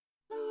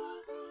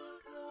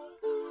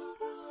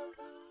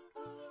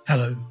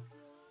Hello,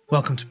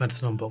 welcome to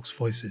Medicine on Box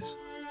Voices.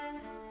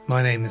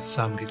 My name is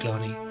Sam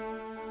Giglani.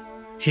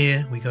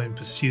 Here we go in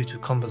pursuit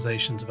of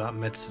conversations about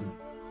medicine,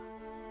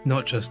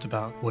 not just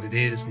about what it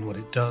is and what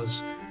it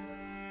does,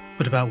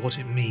 but about what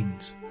it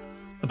means,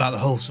 about the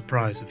whole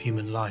surprise of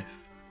human life,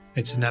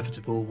 its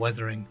inevitable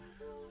weathering,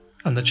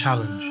 and the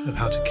challenge of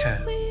how to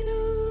care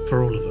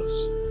for all of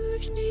us.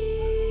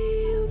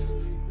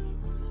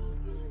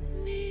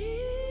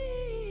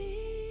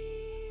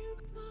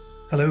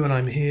 Hello, and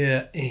I'm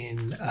here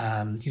in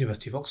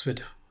University of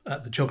Oxford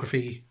at the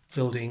Geography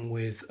building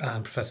with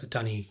Professor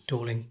Danny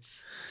Dorling.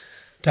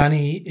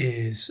 Danny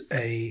is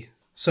a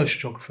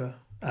social geographer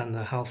and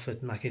the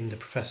Halford Mackinder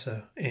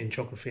Professor in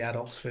Geography at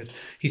Oxford.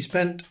 He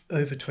spent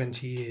over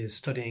 20 years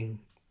studying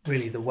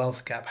really the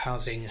wealth gap,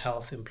 housing,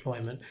 health,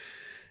 employment,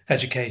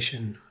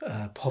 education,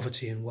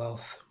 poverty and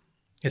wealth.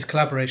 His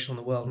collaboration on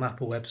the World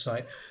Mapper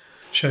website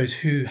shows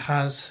who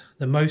has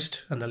the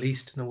most and the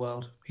least in the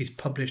world. He's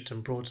published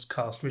and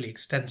broadcast really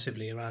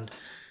extensively around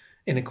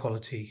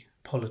inequality,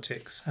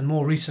 politics, and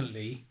more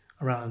recently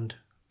around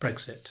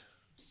Brexit.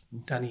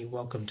 Danny,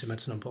 welcome to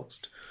Medicine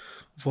Unboxed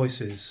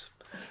Voices.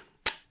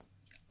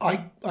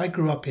 I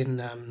grew up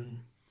in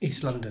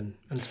East London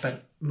and spent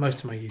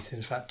most of my youth,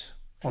 in fact,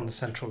 on the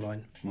Central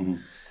Line. Mm-hmm.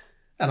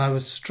 And I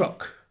was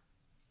struck,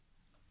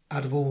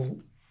 out of all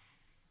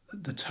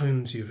the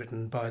tomes you've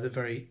written, by the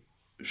very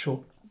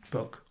short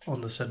book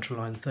on the Central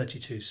Line,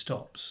 32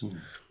 Stops,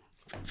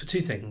 for two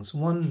things.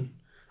 One,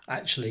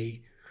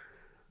 actually,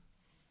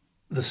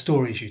 the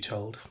stories you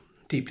told,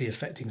 deeply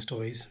affecting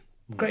stories,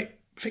 great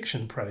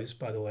fiction prose,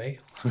 by the way,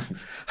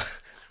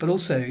 but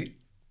also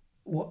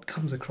what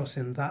comes across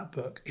in that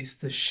book is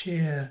the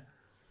sheer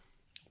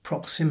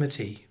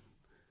proximity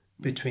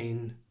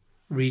between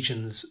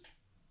regions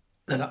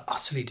that are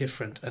utterly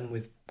different and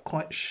with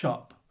quite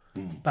sharp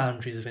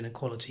boundaries of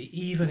inequality,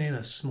 even in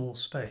a small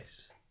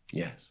space.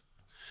 Yes.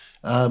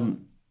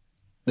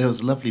 There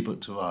was a lovely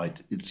book to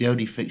write. It's the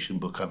only fiction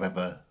book I've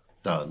ever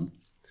done.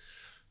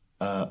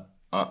 I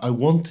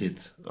got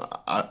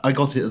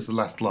it as the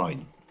last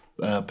line.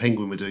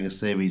 Penguin were doing a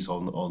series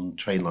on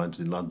train lines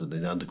in London,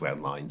 in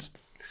underground lines.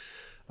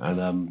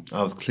 And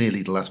I was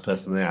clearly the last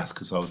person they asked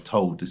because I was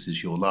told this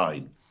is your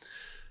line.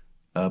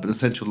 But the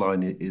Central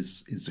Line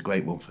is a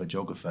great one for a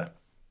geographer.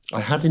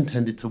 I had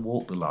intended to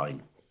walk the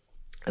line,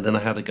 and then I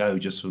had to go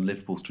just from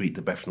Liverpool Street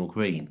to Bethnal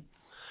Green.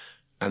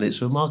 And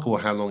it's remarkable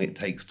how long it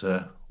takes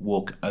to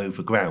walk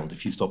over ground.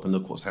 If you stop and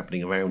look what's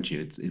happening around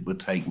you, it would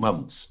take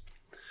months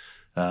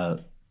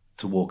to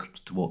walk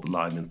the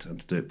line and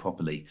to do it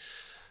properly.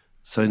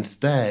 So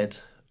instead,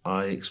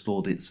 I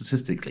explored it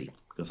statistically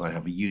because I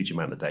have a huge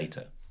amount of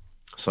data.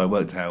 So I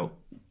worked out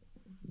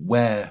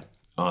where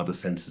are the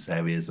census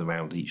areas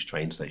around each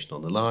train station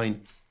on the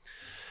line.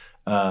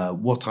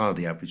 What are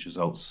the average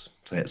results,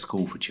 say, at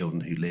school for children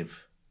who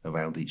live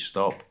around each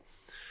stop?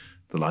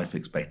 The life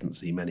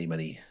expectancy,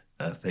 many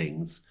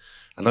things.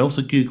 And I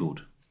also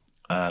Googled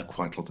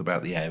quite a lot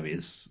about the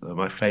areas.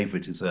 My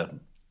favourite is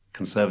a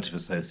Conservative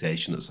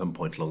association at some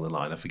point along the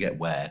line, I forget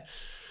where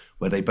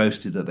they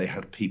boasted that they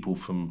had people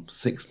from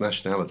 6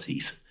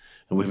 nationalities,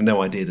 and we've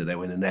no idea that they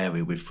were in an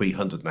area with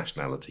 300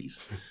 nationalities.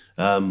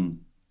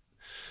 And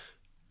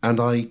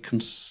I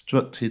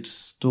constructed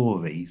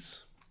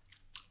stories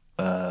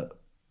along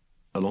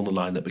the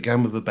line that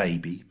began with a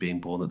baby being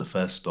born at the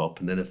first stop,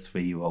 and then a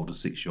 3-year-old, a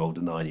 6-year-old,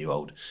 a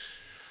 9-year-old.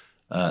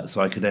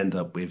 So I could end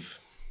up with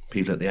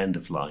people at the end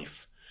of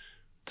life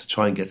to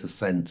try and get a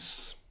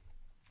sense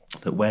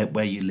that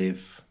where you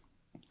live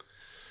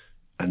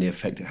and the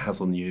effect it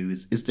has on you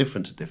is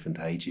different at different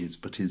ages,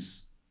 but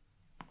is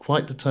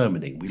quite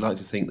determining. We like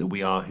to think that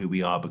we are who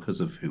we are because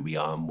of who we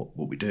are and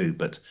what we do,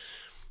 but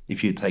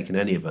if you'd taken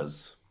any of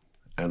us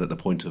and at the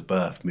point of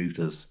birth moved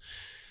us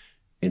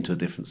into a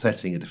different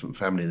setting, a different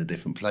family in a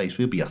different place,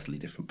 we'd be utterly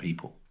different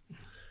people.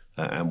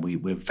 And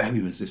we're very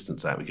resistant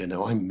to that. We go,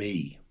 no, I'm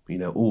me.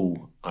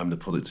 I'm the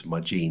product of my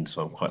genes,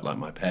 so I'm quite like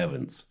my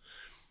parents.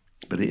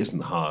 But it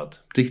isn't hard,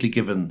 particularly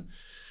given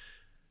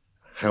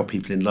how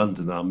people in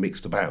London are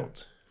mixed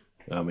about.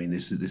 I mean,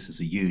 this is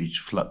a huge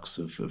flux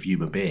of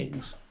human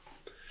beings.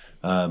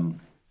 To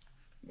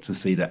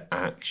see that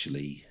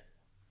actually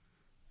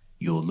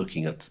you're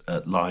looking at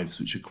lives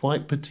which are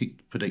quite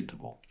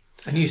predictable.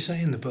 And you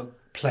say in the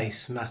book,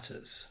 place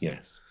matters.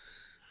 Yes.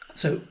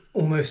 So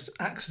almost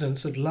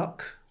accidents of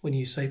luck when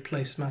you say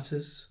place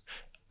matters?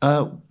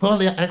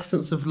 Probably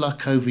accidents of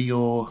luck over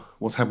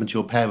what happened to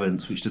your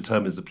parents, which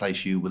determines the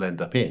place you will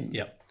end up in.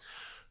 Yeah.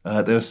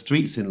 There are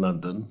streets in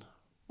London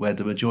where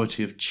the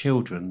majority of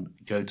children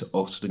go to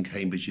Oxford and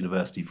Cambridge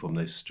University from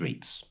those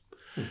streets.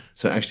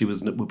 So it actually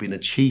would be an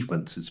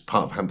achievement. It's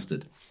part of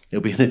Hampstead.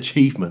 It'll be an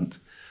achievement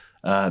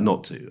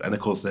not to. And of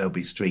course, there'll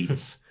be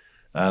streets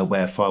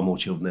where far more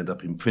children end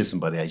up in prison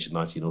by the age of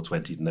 19 or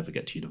 20 and never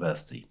get to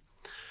university.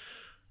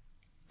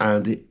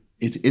 And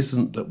it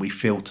isn't that we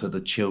filter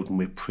the children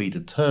with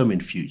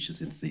predetermined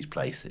futures into these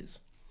places.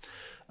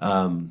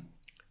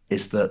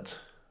 It's that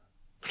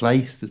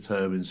place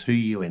determines who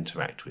you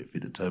interact with.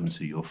 It determines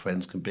who your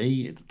friends can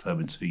be. It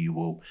determines who you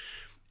will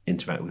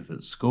interact with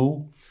at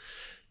school.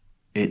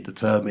 It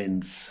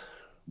determines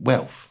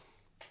wealth.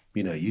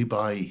 You know, you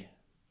buy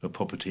a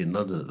property in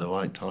London at the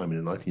right time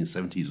in the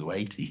 1970s or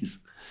 80s,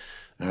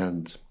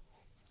 and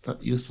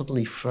that you're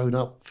suddenly thrown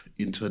up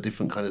into a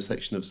different kind of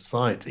section of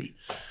society.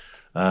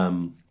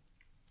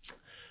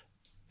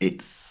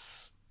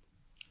 It's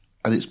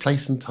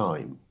place and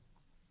time,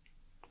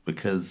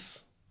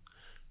 because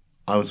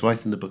I was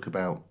writing the book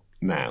about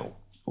now,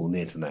 or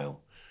near to now,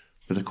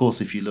 but of course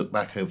if you look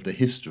back over the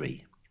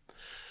history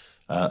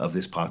of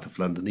this part of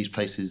London, these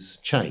places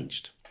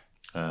changed.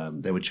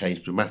 They were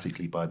changed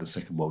dramatically by the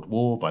Second World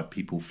War, by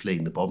people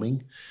fleeing the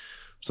bombing,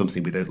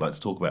 something we don't like to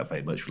talk about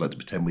very much. We like to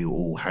pretend we were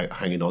all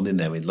hanging on in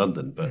there in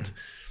London, but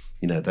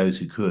you know, those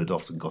who could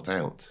often got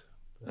out.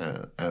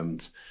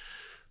 And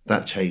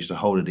that changed the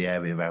whole of the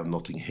area around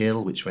Notting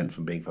Hill, which went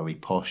from being very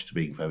posh to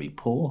being very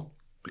poor,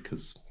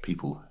 because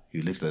people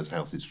who lived in those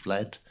houses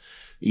fled.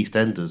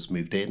 EastEnders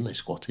moved in, they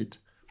squatted,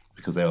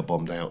 because they were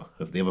bombed out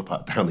of the other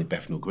part down in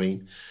Bethnal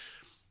Green.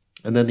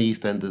 And then the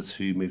EastEnders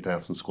who moved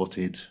out and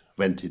squatted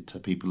rented to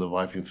people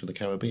arriving from the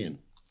Caribbean.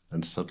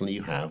 And suddenly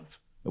you have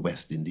a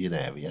West Indian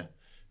area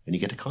and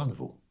you get a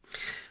carnival.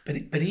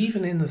 But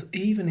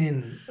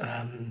even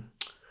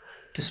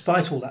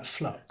despite all that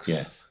flux,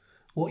 yes,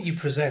 what you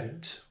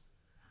present,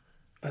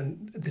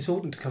 and this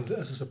oughtn't to come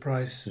as a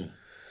surprise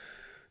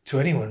to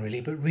anyone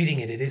really, but reading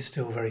it is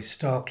still very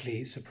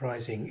starkly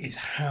surprising, is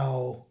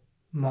how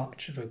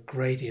much of a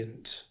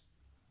gradient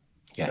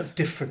of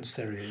difference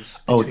there is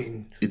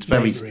between it's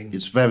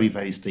very,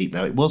 very steep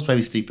now. It was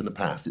very steep in the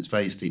past. It's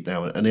very steep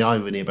now. And the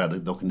irony about the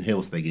Notting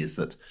Hill thing is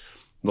that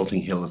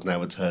Notting Hill has now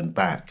returned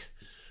back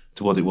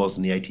to what it was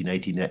in the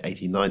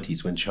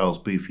 1890s, when Charles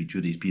Booth, who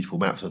drew these beautiful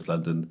maps of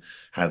London,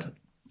 had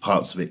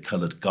parts of it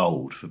coloured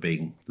gold for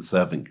being the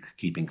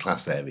servant-keeping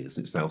class areas.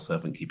 It's now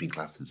servant-keeping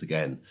classes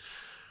again.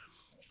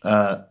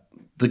 The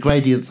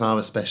gradients are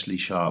especially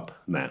sharp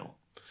now.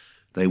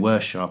 They were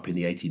sharp in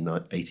the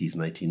 1880s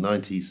and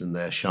 1890s, and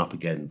they're sharp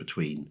again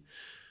between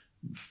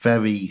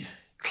very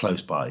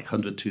close by,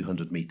 100,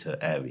 200 metre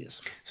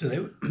areas. So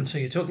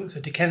you're talking,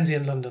 so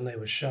Dickensian London, they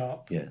were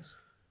sharp. Yes.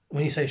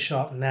 When you say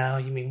sharp now,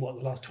 you mean what,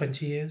 the last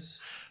 20 years?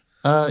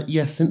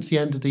 Yes, since the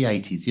end of the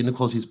 80s. The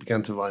inequalities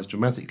began to rise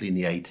dramatically in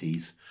the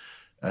 80s,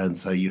 and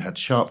so you had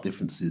sharp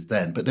differences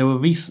then, but they were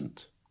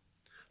recent.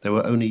 They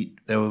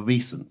were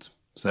recent.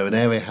 So an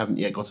area hadn't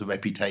yet got a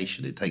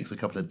reputation. It takes a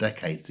couple of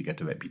decades to get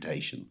a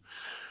reputation.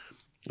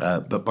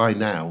 But by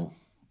now,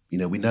 you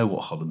know, we know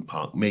what Holland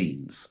Park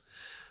means.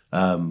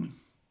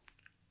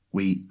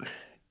 We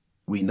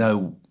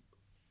know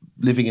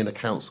living in a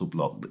council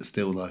block that's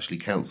still largely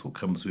council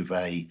comes with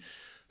a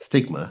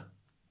stigma,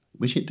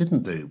 which it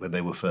didn't do when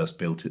they were first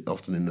built,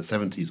 often in the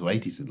 70s or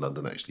 80s in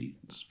London, actually,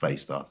 the very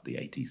start of the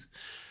 80s,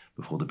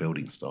 before the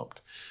building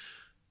stopped.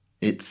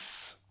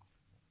 It's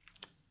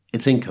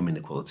income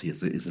inequality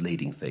is a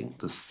leading thing.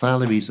 The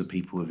salaries of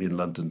people within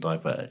London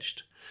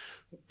diverged.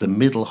 The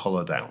middle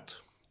hollowed out.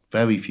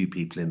 Very few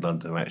people in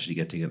London are actually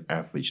getting an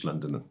average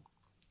London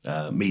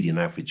median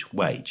average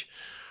wage.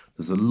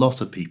 There's a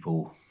lot of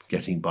people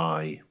getting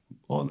by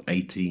on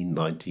 18,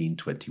 19,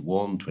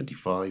 21,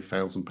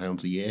 25,000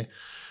 pounds a year.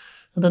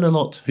 And then a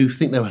lot who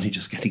think they're only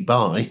just getting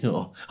by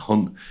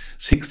on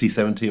 60,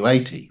 70 or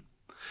 80,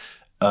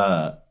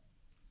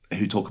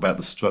 who talk about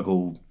the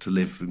struggle to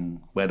live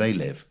from where they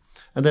live.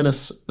 And then a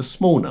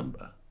small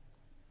number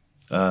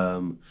who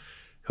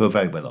are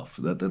very well off.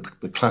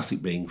 The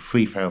classic being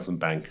 3,000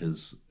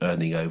 bankers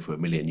earning over €1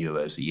 million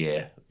a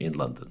year in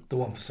London. The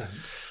 1%.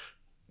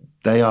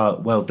 They are,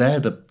 well, they're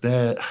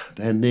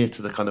near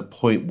to the kind of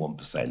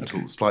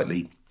 0.1%, or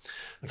slightly.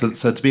 Okay.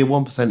 So to be a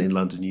 1% in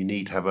London, you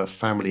need to have a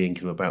family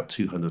income of about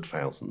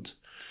 200,000.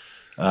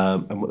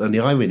 And the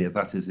irony of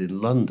that is, in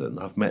London,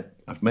 I've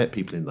met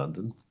people in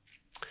London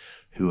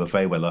who are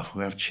very well off, who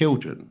have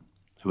children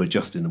who are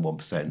just in the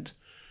 1%,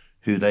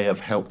 who they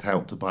have helped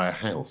out to buy a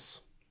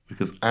house,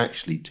 because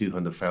actually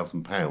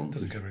 £200,000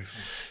 doesn't go very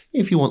far.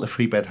 If you want a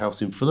 3-bed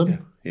house in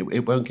Fulham,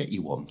 it won't get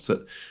you one.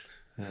 So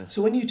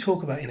when you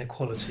talk about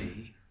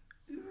inequality,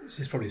 this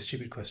is probably a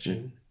stupid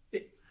question.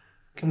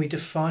 Can we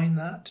define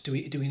that? Do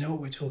we know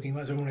what we're talking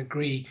about? Does everyone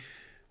agree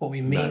what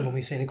we mean when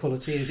we say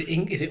inequality? Is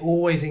it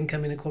always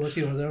income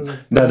inequality, or are there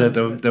other? No.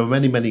 There are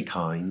many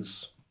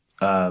kinds.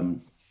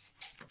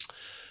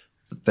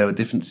 There are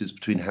differences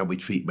between how we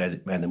treat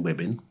men and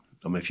women.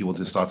 I mean, if you want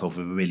to start off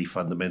with a really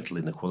fundamental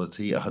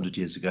inequality, 100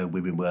 years ago,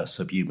 women were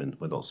subhuman,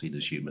 were not seen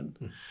as human.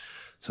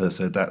 So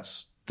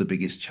that's the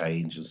biggest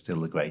change and still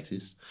the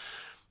greatest.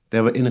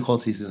 There are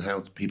inequalities in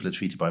how people are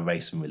treated by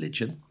race and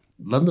religion.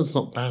 London's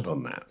not bad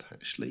on that,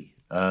 actually.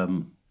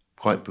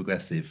 Quite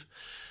progressive,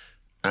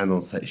 and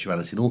on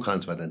sexuality and all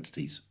kinds of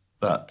identities.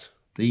 But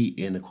the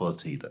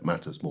inequality that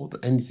matters more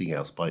than anything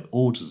else by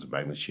orders of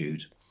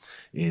magnitude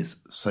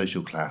is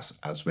social class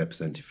as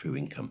represented through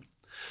income.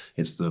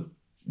 It's the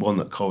one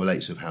that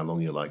correlates with how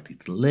long you're likely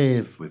to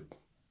live, with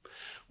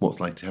what's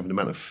likely to happen, the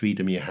amount of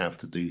freedom you have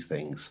to do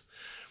things.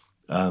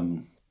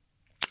 And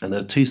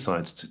there are two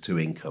sides to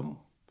income.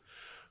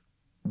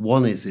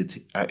 One is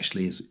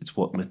it's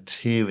what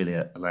materially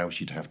allows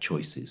you to have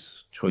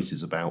choices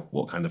about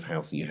what kind of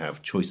housing you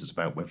have, choices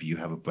about whether you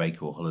have a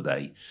break or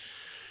holiday.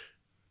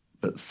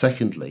 But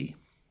secondly,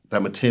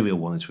 that material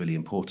one is really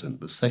important.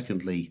 But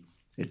secondly,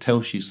 it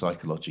tells you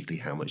psychologically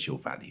how much you're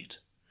valued.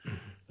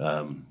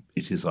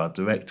 It is our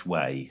direct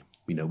way.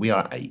 We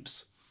are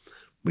apes.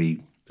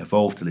 We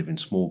evolved to live in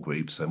small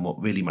groups, and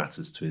what really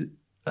matters to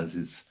us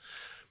is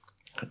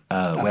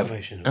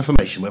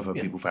affirmation, whether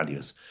people value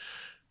us.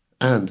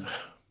 And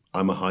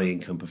I'm a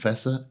high-income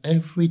professor.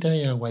 Every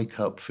day I wake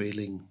up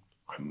feeling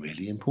I'm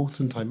really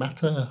important, I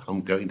matter,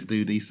 I'm going to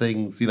do these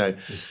things,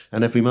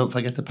 And every month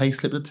I get a pay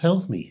slip that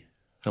tells me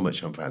how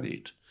much I'm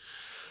valued.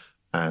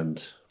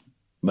 And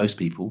most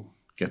people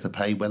get a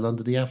pay well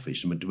under the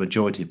average. The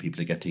majority of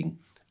people are getting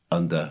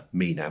under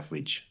mean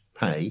average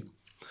pay.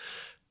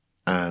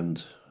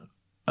 And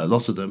a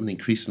lot of them, and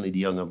increasingly the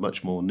young, are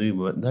much more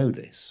numerate, know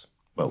this.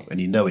 Well, and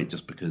you know it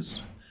just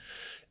because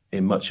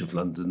in much of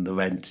London, the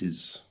rent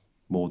is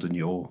more than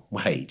your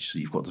wage. So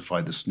you've got to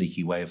find a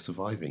sneaky way of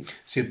surviving.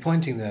 So you're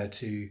pointing there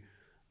to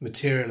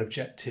material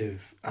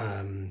objective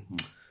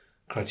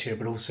criteria,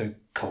 but also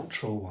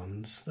cultural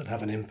ones that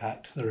have an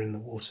impact that are in the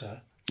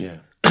water. Yeah.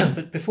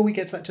 But before we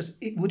get to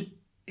that,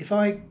 if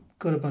I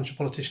got a bunch of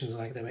politicians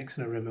and academics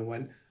in a room and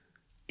went,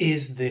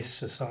 is this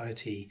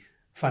society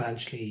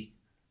financially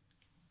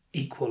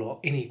equal or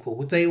unequal,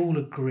 would they all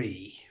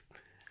agree?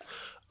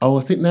 Oh,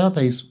 I think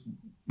nowadays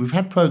we've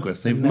had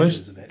progress. They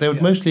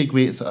would mostly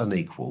agree it's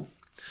unequal.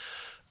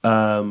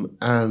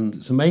 And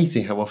it's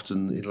amazing how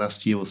often in the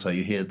last year or so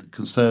you hear the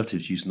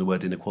Conservatives using the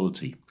word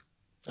inequality.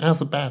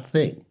 That's a bad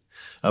thing.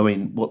 I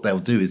mean, what they'll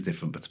do is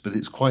different, but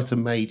it's quite a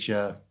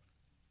major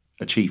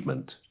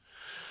achievement.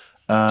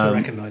 To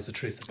recognise the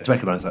truth of it. To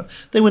recognise that.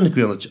 They wouldn't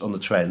agree on the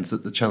trends.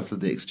 That the Chancellor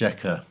of the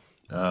Exchequer,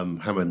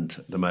 Hammond,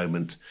 at the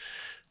moment,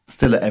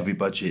 still at every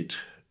budget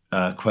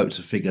quotes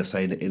a figure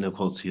saying that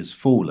inequality has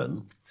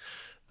fallen,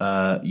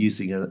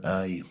 using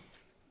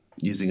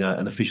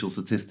an official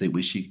statistic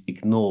which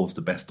ignores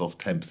the best of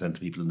 10%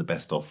 of people and the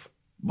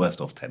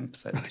worst of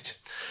 10%. Right.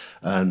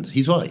 And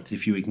he's right.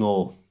 If you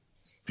ignore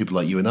people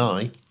like you and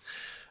I,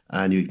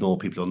 and you ignore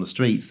people on the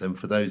streets, then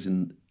for those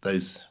in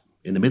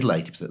the middle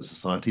 80% of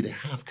society, they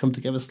have come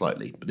together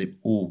slightly, but they've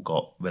all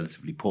got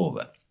relatively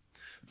poorer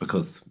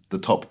because the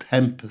top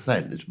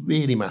 10%, it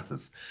really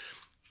matters.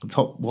 The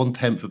top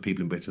 1/10 of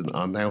people in Britain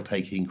are now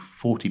taking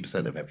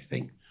 40% of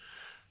everything,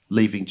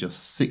 leaving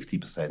just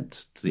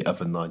 60% to the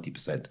other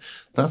 90%.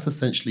 That's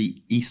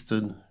essentially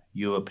Eastern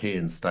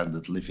European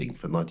standard living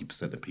for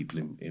 90% of people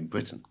in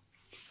Britain.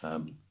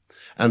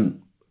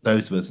 And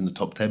those of us in the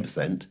top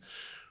 10%,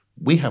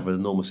 we have an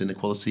enormous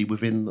inequality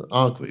within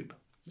our group.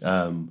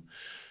 And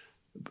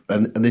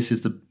this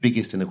is the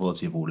biggest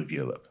inequality of all of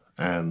Europe.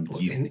 And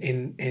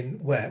in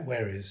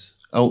where is?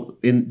 Oh,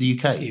 in the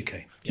UK.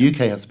 UK. The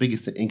UK has the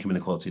biggest income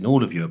inequality in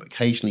all of Europe.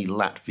 Occasionally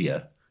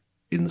Latvia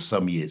in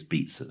some years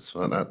beats us.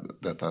 Well,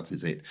 that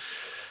is it.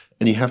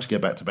 And you have to go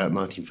back to about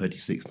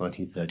 1936,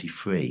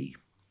 1933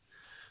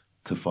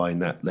 to find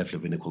that level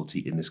of inequality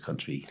in this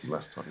country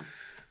last time.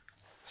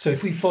 So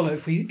if taking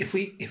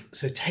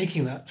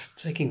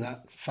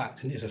that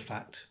fact, and it is a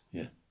fact,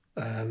 yeah,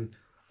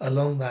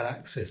 along that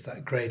axis,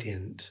 that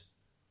gradient,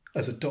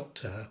 as a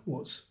doctor,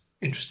 what's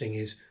interesting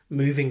is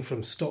moving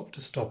from stop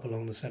to stop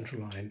along the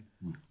central line,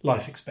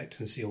 life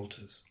expectancy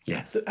alters.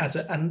 Yes.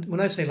 And when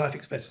I say life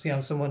expectancy,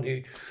 I'm someone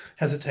who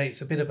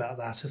hesitates a bit about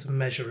that as a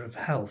measure of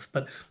health,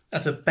 but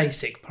as a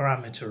basic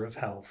parameter of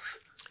health.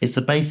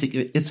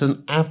 It's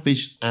an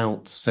averaged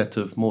out set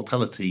of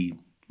mortality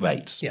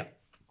rates. Yeah.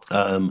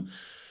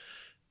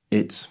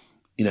 It's,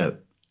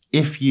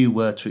 if you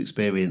were to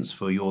experience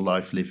for your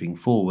life living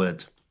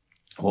forward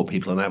what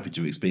people on average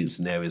are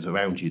experiencing in areas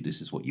around you,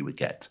 this is what you would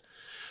get.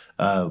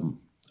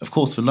 Of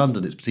course, for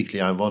London, it's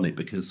particularly ironic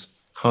because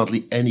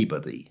hardly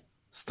anybody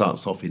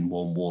starts off in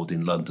one ward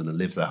in London and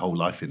lives their whole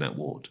life in that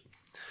ward.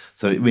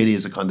 So it really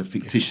is a kind of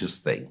fictitious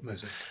thing.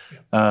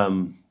 Yeah.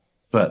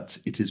 But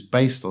it is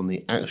based on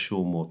the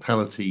actual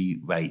mortality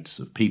rates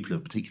of people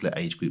of particular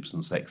age groups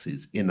and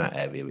sexes in that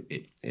area.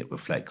 It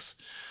reflects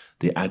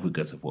the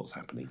aggregate of what's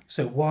happening.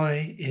 So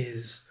why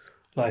is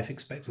life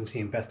expectancy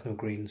in Bethnal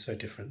Green so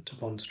different to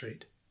Bond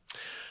Street?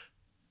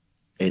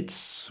 It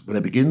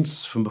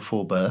begins from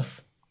before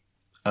birth.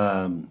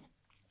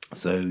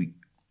 So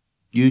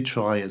you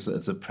try as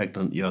a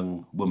pregnant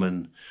young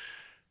woman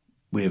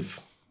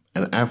with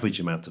an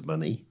average amount of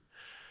money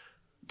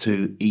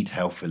to eat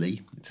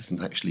healthily. It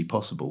isn't actually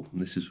possible.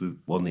 And this is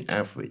on the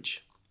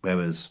average.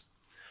 Whereas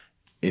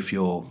if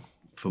you're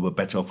from a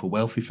better off a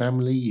wealthy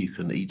family, you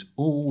can eat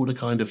all the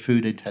kind of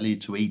food they tell you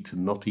to eat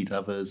and not eat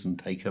others and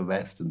take a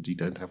rest, and you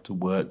don't have to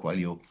work while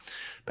your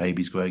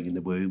baby's growing in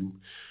the womb.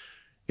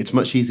 It's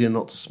much easier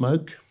not to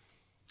smoke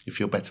if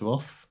you're better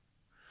off.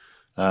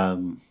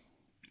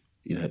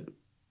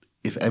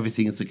 If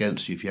everything is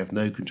against you, if you have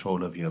no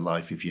control over your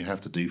life, if you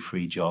have to do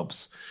 3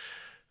 jobs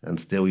and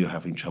still you're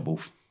having trouble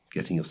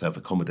getting yourself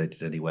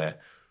accommodated anywhere,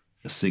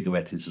 a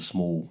cigarette is a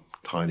small,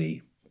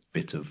 tiny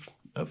bit of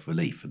of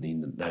relief, and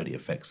you know the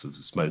effects of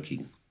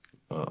smoking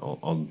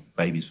on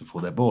babies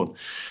before they're born.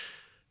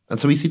 And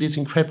so we see these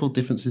incredible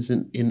differences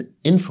in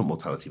infant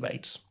mortality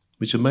rates,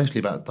 which are mostly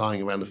about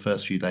dying around the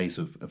first few days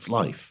of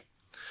life.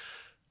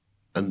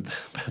 And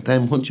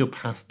then once you're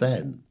past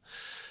then,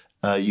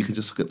 you can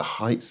just look at the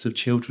heights of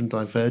children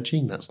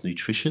diverging. That's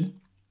nutrition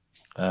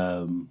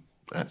and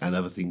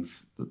other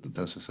things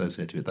that's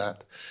associated with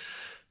that.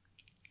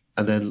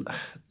 And then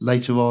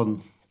later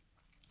on,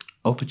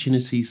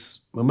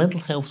 opportunities. Well, mental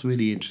health's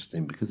really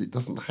interesting because it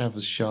doesn't have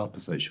as sharp a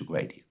social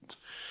gradient.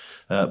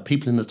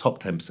 People in the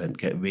top 10%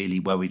 get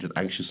really worried and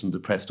anxious and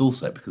depressed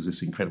also because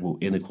there's incredible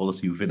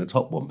inequality within the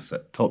top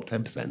 1%, top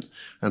 10%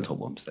 and top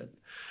 1%.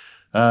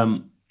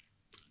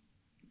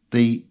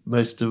 The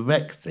most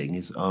direct thing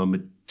is our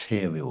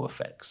material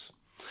effects.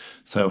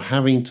 So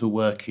having to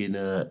work in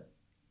a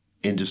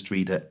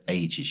industry that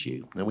ages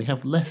you. Now, we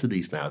have less of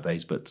these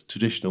nowadays, but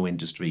traditional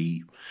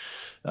industry,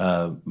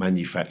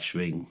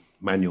 manufacturing,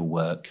 manual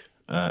work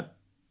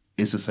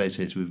is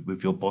associated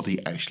with your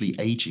body actually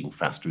aging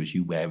faster as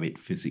you wear it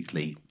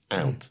physically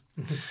out.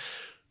 Mm-hmm.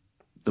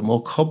 The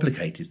more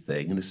complicated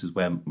thing, and this is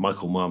where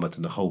Michael Marmot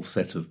and the whole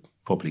set of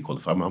properly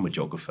qualified, I'm a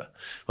geographer,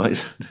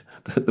 right?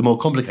 The more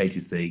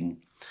complicated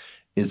thing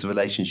is the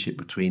relationship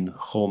between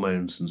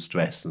hormones and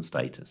stress and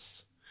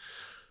status.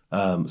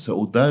 So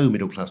although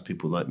middle-class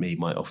people like me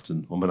might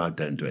often, well, I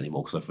don't do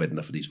anymore because I've read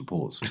enough of these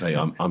reports, say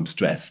I'm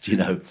stressed,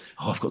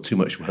 I've got too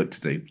much work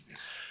to do.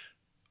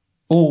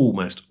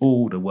 Almost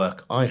all the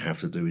work I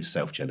have to do is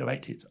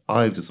self-generated.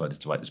 I've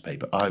decided to write this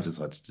paper. I've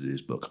decided to do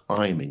this book.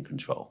 I'm in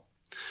control.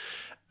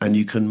 And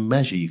you can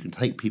measure, you can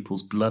take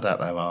people's blood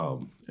out their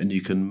arm and you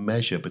can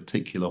measure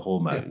particular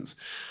hormones.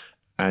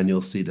 Yeah. And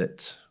you'll see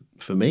that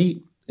for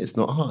me, it's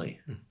not high.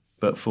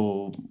 But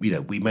for,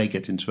 we may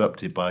get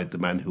interrupted by the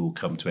man who will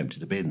come to empty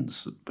the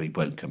bins. But he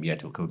won't come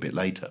yet, he'll come a bit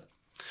later.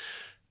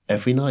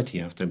 Every night he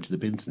has to empty the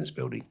bins in this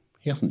building.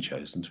 He hasn't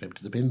chosen to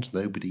empty the bins.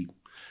 Nobody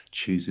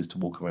chooses to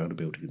walk around a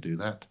building and do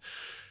that.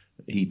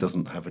 He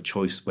doesn't have a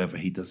choice whether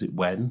he does it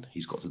when.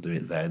 He's got to do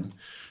it then.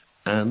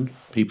 And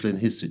people in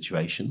his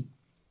situation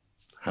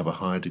have a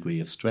higher degree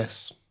of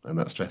stress, and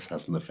that stress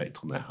has an effect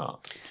on their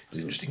heart. It's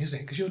interesting, isn't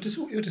it? Because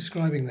what you're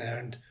describing there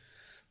and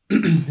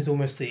is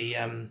almost the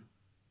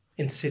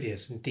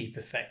insidious and deep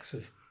effects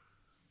of,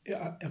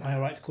 am I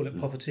right to call it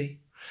poverty?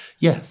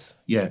 Yes,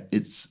 yeah,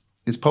 it's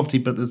poverty,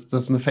 but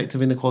there's an effect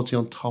of inequality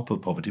on top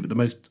of poverty. But the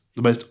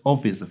most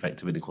obvious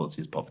effect of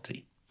inequality is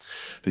poverty,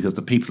 because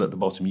the people at the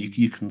bottom,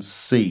 you can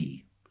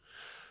see,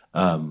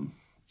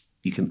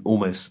 you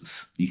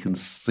can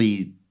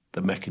see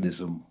the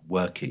mechanism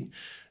working.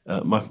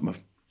 My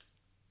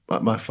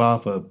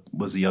father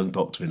was a young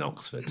doctor in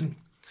Oxford,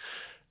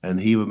 and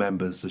he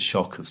remembers the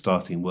shock of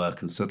starting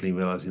work and suddenly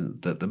realising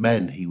that the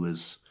men he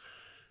was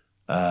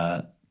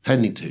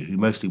tending to, who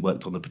mostly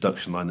worked on the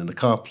production line in the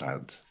car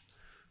plant,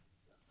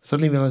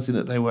 suddenly realising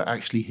that they were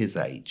actually his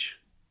age,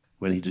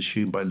 when he'd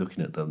assumed by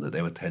looking at them that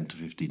they were 10 to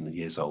 15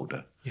 years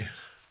older.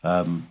 Yes.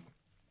 There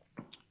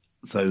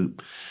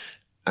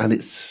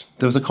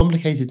was a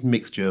complicated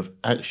mixture of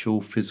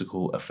actual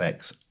physical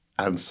effects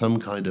and some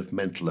kind of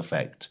mental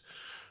effect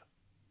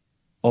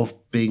of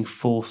being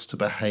forced to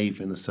behave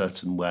in a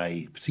certain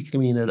way,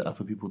 particularly when you know that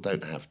other people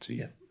don't have to.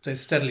 Yeah. So it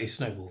steadily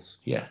snowballs.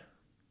 Yeah.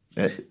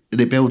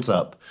 It builds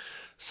up.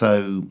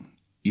 So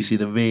you see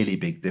the really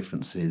big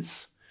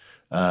differences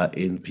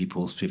in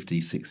people's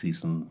 50s,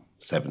 60s and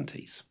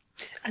 70s.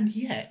 And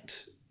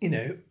yet,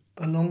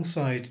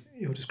 alongside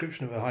your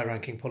description of a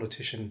high-ranking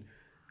politician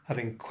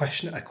having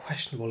a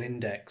questionable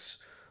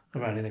index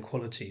around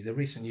inequality, the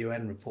recent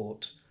UN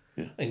report,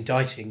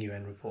 indicting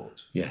UN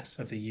report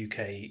of the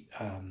UK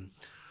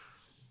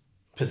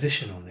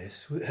position on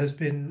this has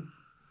been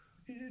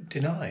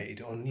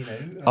denied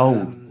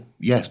on,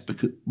 yes,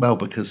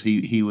 because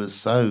he was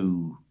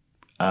so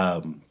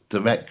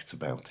direct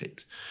about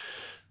it.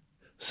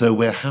 So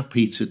we're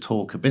happy to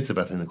talk a bit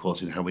about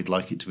inequality and how we'd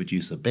like it to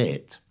reduce a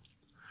bit,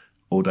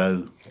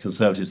 although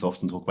Conservatives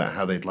often talk about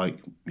how they'd like,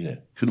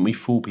 couldn't we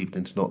fool people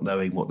into not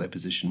knowing what their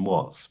position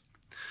was?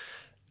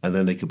 And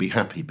then they could be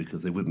happy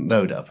because they wouldn't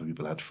know that other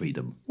people had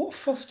freedom. What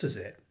fosters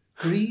it?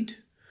 Greed?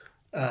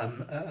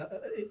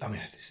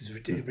 This is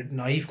a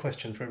naive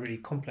question for a really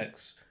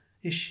complex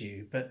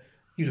issue, but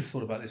you'd have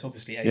thought about this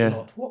obviously a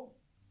lot.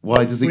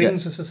 Why does it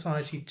brings a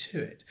society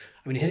to it?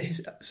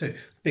 So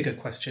bigger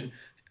question.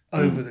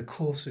 Over the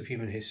course of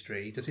human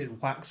history, does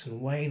it wax and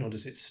wane, or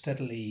does it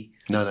steadily...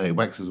 No, it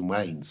waxes and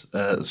wanes.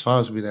 As far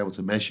as we've been able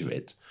to measure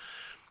it,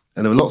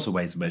 and there are lots of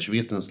ways of measuring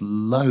it, and there's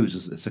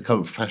loads, it's a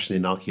current fashion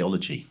in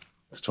archaeology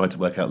to try to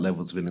work out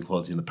levels of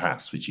inequality in the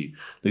past, which you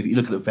look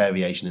at the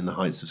variation in the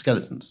heights of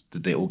skeletons.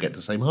 Did they all get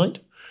the same height?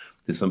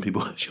 Did some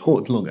people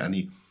short and longer?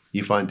 And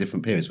you find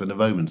different periods. When the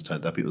Romans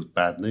turned up, it was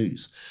bad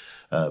news.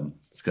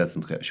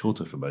 Skeletons get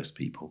shorter for most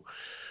people.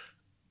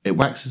 It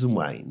waxes and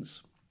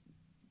wanes.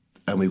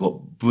 And we've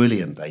got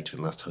brilliant data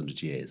in the last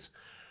 100 years.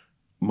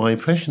 My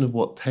impression of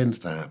what tends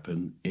to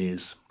happen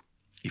is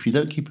if you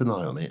don't keep an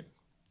eye on it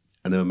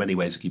and there are many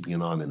ways of keeping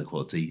an eye on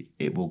inequality,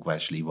 it will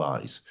gradually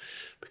rise.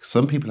 Because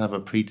some people have a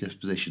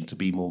predisposition to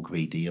be more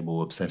greedy and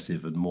more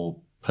obsessive and more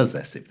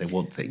possessive. They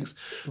want things.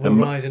 Will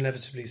rise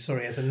inevitably,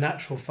 as a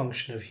natural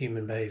function of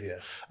human behaviour.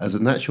 As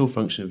a natural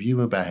function of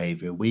human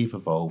behaviour, we've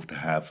evolved to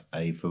have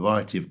a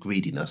variety of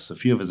greediness. A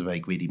few of us are very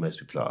greedy, most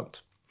people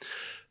aren't.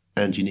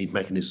 And you need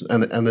mechanisms.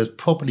 And there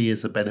probably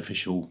is a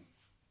beneficial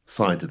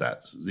side to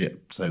that. Yeah.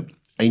 So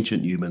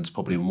ancient humans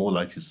probably were more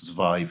likely to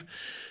survive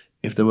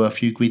if there were a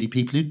few greedy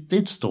people who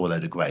did store a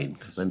load of grain,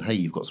 because then, hey,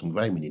 you've got some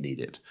grain when you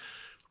need it.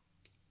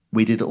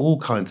 We did all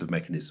kinds of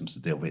mechanisms to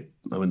deal with it.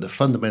 I mean, the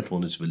fundamental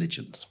one is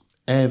religions.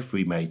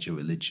 Every major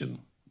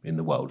religion in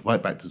the world,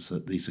 right back to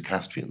the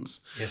Zoroastrians,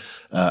 yes.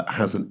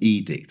 Has an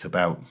edict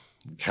about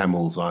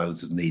camels,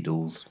 eyes of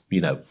needles.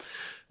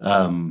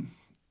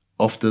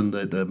 Often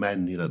the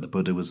men, the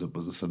Buddha was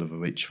a son of a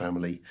rich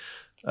family.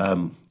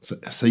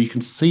 So you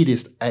can see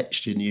this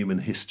etched in human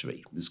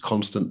history, this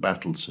constant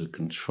battle to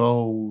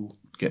control,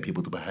 get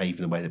people to behave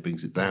in a way that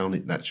brings it down.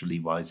 It naturally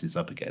rises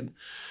up again.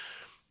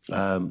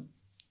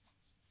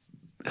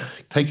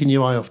 Taking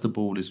your eye off the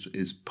ball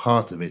is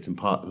part of it and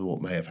part of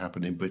what may have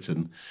happened in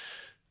Britain.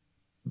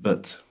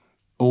 But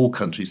all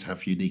countries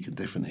have unique and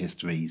different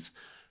histories.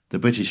 The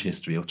British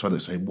history of trying to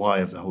explain why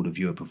of the whole of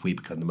Europe have we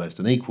become the most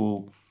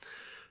unequal.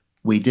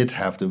 We did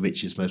have the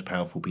richest, most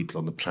powerful people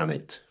on the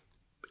planet,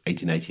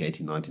 1880,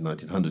 1890,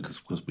 1900,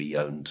 because we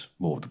owned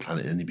more of the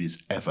planet than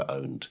anybody's ever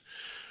owned.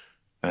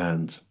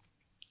 And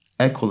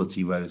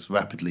equality rose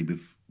rapidly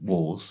with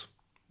wars.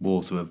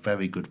 Wars are a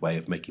very good way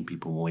of making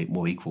people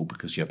more equal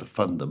because you have to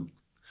fund them.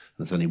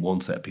 There's only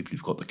one set of people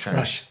who've got the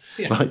cash.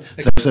 Right. Yeah. Right?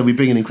 So we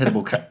bring in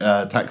incredible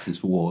taxes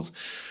for wars.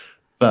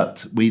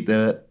 But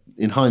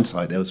in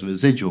hindsight, there was a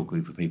residual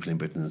group of people in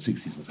Britain in the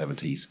 60s and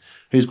 70s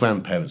whose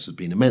grandparents had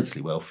been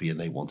immensely wealthy and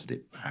they wanted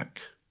it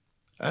back.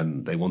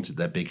 And they wanted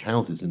their big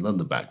houses in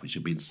London back, which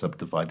had been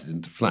subdivided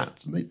into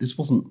flats. And this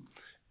wasn't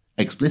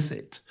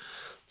explicit.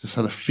 Just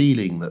had a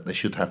feeling that they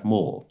should have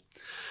more.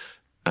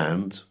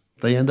 And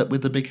they end up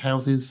with the big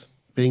houses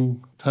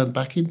being turned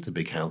back into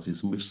big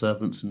houses and with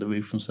servants in the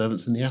roof and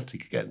servants in the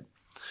attic again,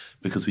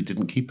 because we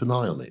didn't keep an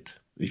eye on it.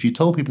 If you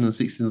told people in the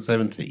 60s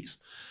and 70s,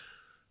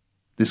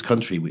 this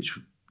country, which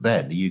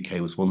then the UK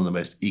was one of the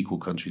most equal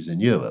countries in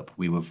Europe,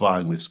 we were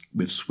vying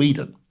with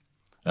Sweden.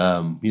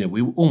 We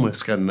were almost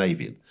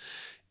Scandinavian.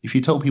 If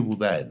you told people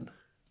then,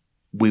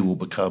 we will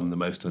become the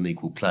most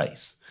unequal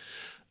place,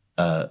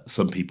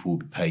 some people will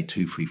be paid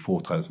 2, 3, 4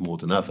 times more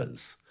than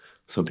others.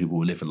 Some people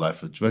will live a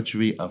life of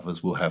drudgery.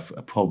 Others will have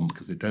a problem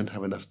because they don't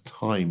have enough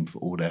time for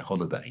all their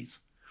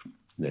holidays.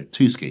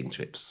 2 skiing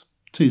trips,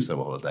 2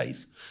 summer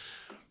holidays.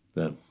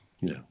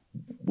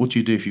 What do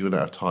you do if you run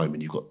out of time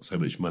and you've got so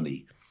much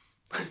money?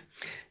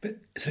 But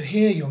so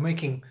here you're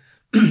making,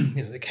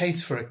 the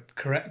case for a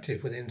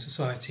corrective within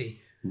society.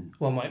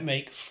 One might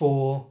make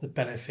for the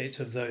benefit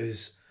of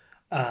those,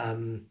 at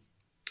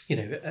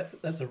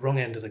the wrong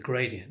end of the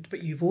gradient.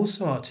 But you've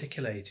also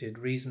articulated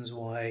reasons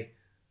why.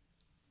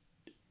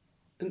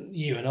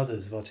 You and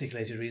others have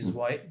articulated reasons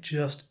why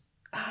just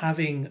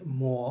having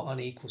more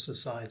unequal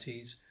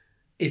societies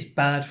is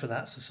bad for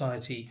that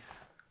society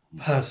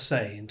per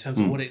se, in terms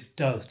of what it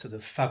does to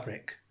the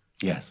fabric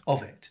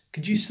of it.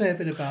 Could you say a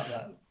bit about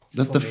that?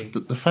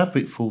 The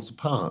fabric falls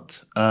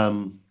apart.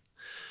 And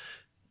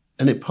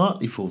it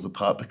partly falls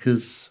apart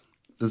because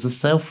there's a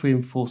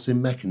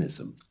self-reinforcing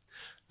mechanism.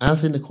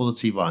 As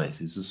inequality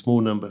rises, a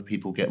small number of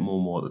people get more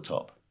and more at the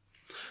top.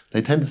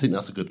 They tend to think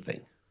that's a good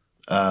thing.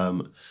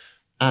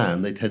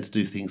 And they tend to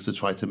do things to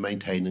try to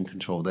maintain and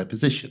control their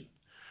position,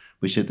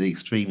 which at the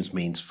extremes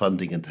means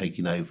funding and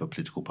taking over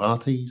political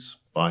parties,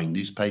 buying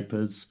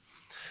newspapers,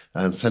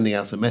 and sending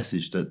out a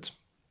message that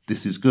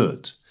this is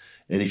good.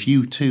 And if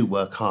you too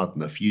work hard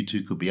enough, you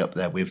too could be up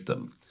there with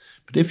them.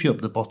 But if you're up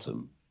at the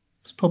bottom,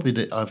 it's probably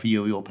that either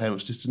you or your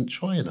parents just didn't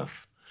try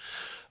enough.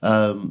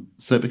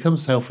 So it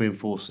becomes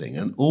self-reinforcing,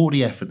 and all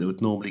the effort that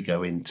would normally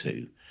go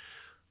into,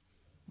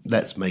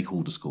 let's make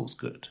all the schools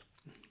good.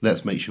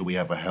 Let's make sure we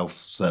have a health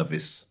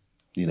service,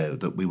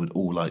 that we would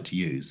all like to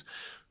use.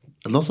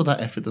 A lot of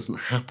that effort doesn't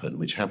happen,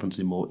 which happens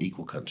in more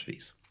equal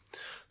countries.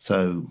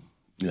 So,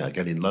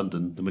 again, in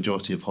London, the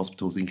majority of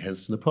hospitals in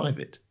Kensington are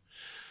private.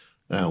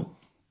 Now,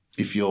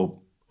 if your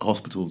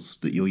hospitals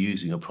that you're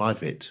using are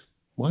private,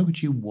 why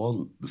would you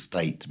want the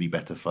state to be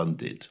better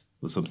funded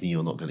with something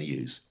you're not going to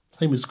use?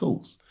 Same with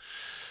schools.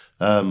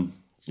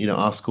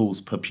 Our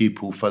schools per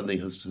pupil funding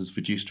has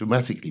reduced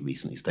dramatically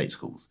recently, state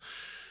schools.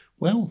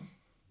 Well,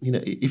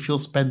 if you're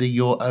spending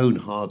your own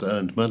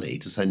hard-earned money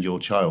to send your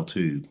child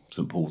to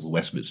St Paul's or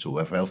Westminster or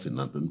wherever else in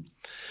London,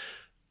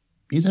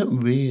 you don't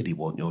really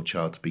want your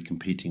child to be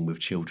competing with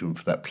children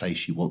for that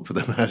place you want for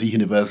them at a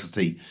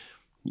university.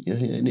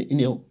 In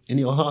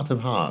your heart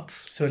of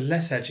hearts. So a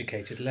less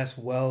educated, less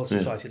well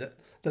society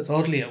that's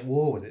oddly at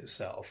war with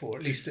itself, or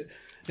at least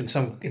in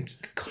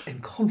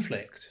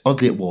conflict.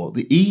 Oddly at war.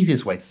 The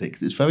easiest way to say it,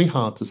 because it's very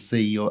hard to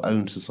see your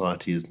own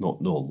society as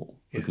not normal,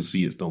 because for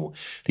you it's normal.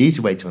 The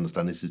easy way to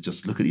understand this is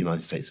just look at the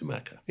United States of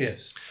America.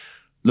 Yes.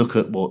 look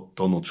at what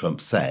Donald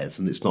Trump says,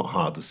 and it's not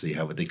hard to see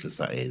how ridiculous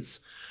that is,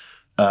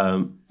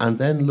 and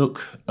then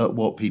look at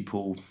what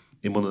people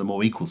in one of the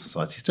more equal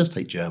societies, just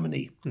take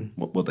Germany,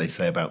 what they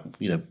say about,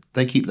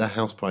 they keep their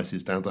house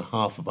prices down to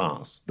half of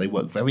ours. They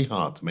work very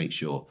hard to make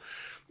sure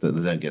that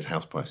they don't get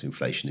house price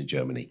inflation in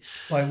Germany.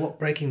 By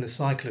breaking the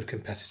cycle of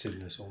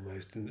competitiveness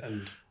almost,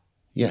 and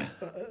yeah,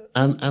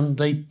 and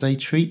they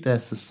treat their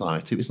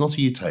society. It's not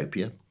a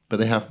utopia, but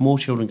they have more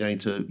children going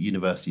to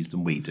universities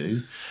than we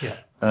do.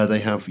 Yeah, they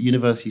have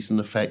universities in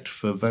effect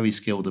for very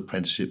skilled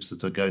apprenticeships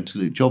that are going to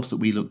do jobs that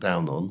we look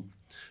down on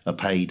are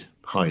paid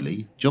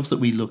highly. Jobs that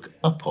we look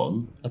up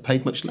on are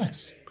paid much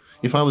less.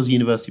 If I was a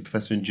university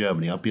professor in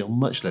Germany, I'd be on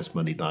much less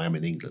money than I am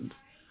in England.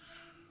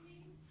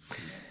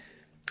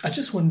 I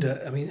just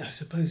wonder, I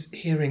suppose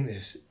hearing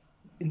this,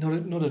 not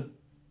a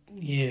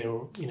year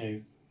or,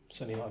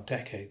 certainly not a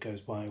decade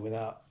goes by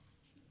without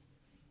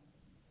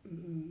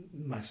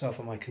myself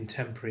and my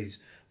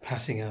contemporaries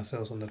patting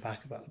ourselves on the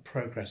back about the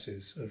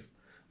progresses of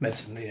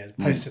medicine,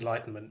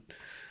 post-Enlightenment,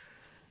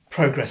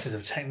 progresses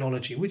of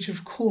technology, which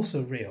of course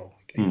are real.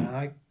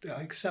 I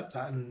accept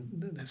that, and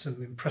there's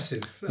some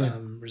impressive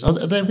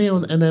results. They're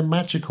real and they're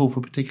magical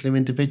for particular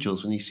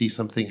individuals when you see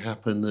something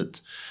happen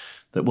that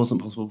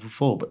wasn't possible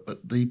before.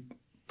 But the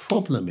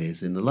problem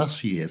is, in the last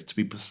few years, to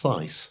be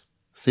precise,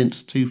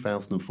 since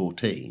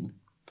 2014,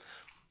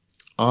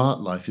 our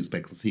life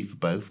expectancy for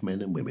both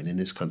men and women in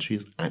this country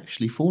has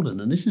actually fallen.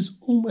 And this is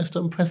almost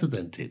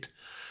unprecedented.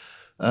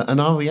 And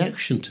our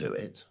reaction to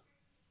it,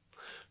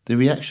 the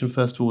reaction,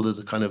 first of all, of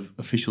the kind of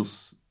official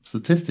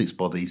statistics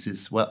bodies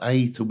is, well,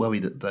 to worry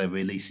that they're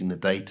releasing the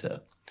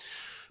data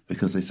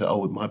because they say,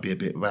 it might be a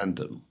bit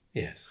random.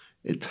 Yes.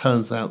 It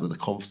turns out that the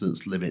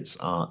confidence limits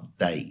are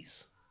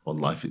days on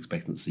life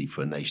expectancy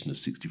for a nation of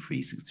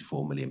 63,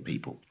 64 million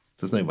people.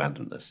 So there's no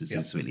randomness.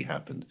 It's really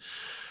happened.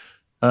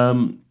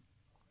 And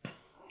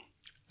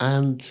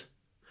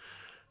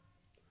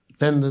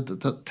then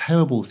the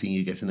terrible thing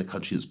you get in a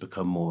country that's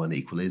become more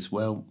unequal is,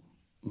 well,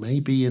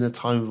 maybe in a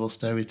time of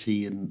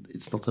austerity, and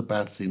it's not a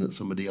bad thing that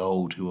somebody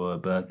old who are a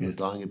burden are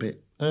dying a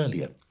bit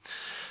earlier.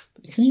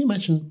 Can you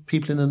imagine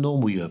people in a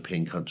normal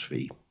European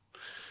country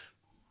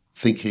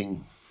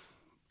thinking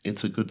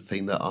it's a good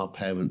thing that our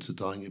parents are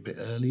dying a bit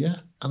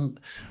earlier? And,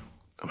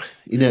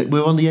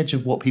 we're on the edge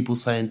of what people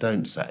say and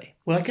don't say.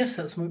 Well, I guess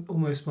that's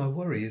almost my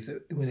worry, is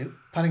that when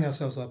patting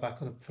ourselves on the back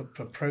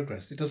for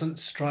progress, it doesn't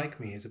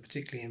strike me as a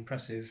particularly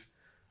impressive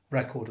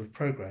record of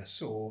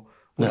progress or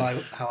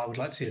how I would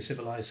like to see a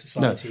civilised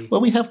society. No.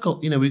 Well, we have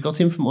got, we've got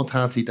infant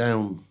mortality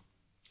down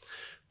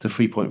to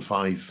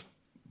 3.5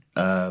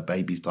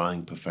 babies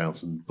dying per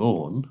 1,000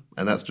 born,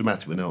 and that's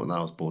dramatic. When I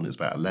was born, it was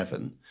about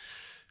 11.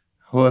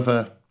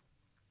 However,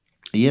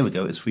 a year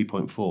ago, it was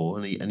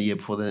 3.4, and a year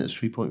before then, it was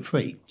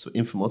 3.3. So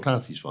infant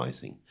mortality is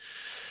rising.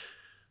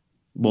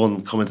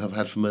 One comment I've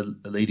had from a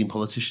leading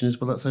politician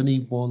is, well, that's only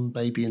one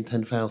baby in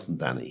 10,000,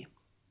 Danny.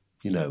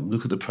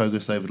 Look at the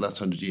progress over the last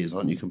 100 years.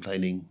 Aren't you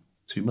complaining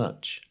too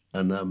much?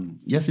 And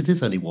yes, it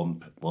is only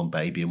one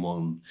baby and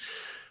one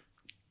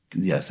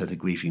set of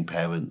grieving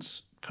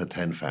parents per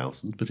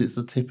 10,000, but it's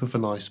the tip of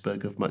an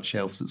iceberg of much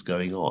else that's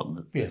going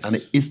on. Yes. And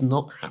it is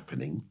not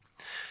happening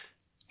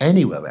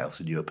anywhere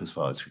else in Europe as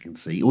far as we can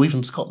see, or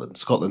even Scotland.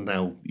 Scotland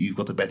now, you've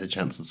got a better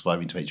chance of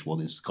surviving to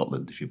H1 in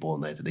Scotland if you're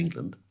born there than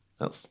England.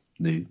 That's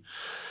new.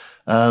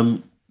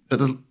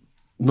 But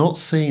not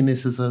seeing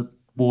this as a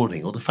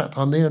warning, or the fact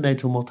our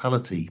neonatal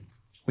mortality,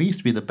 we used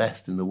to be the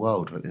best in the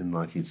world in the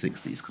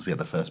 1960s because we had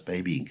the first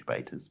baby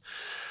incubators.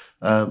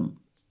 And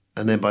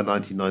then by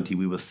 1990,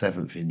 we were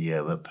 7th in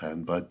Europe,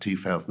 and by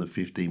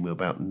 2015, we were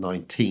about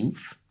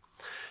 19th.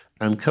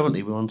 And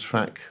currently, we're on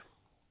track,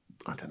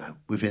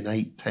 within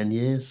 8-10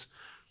 years,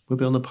 we'll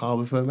be on the par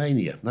with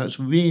Romania. Now, it's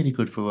really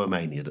good for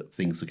Romania that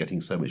things are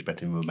getting so much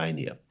better in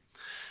Romania.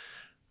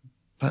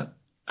 But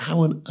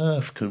how on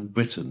earth can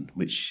Britain,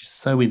 which is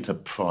so into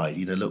pride,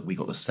 look, we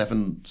got the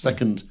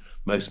second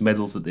most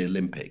medals at the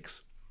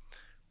Olympics.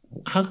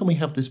 How can we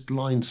have this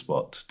blind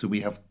spot?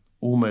 We have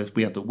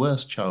the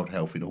worst child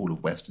health in all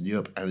of Western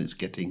Europe, and it's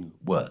getting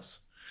worse.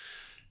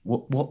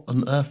 What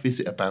on earth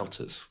is it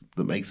about us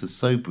that makes us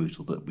so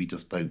brutal that we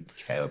just don't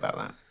care about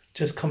that?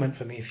 Just comment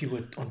for me, if you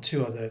would, on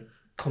two other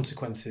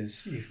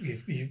consequences.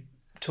 You've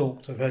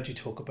talked, I've heard you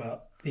talk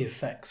about the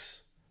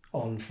effects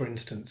on, for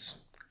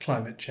instance,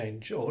 climate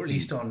change, or at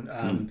least on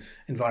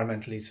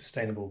environmentally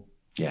sustainable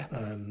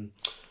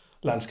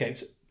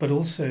landscapes. But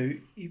also,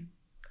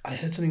 I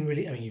heard something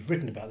really, you've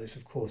written about this,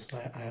 of course,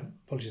 and I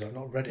apologize, I've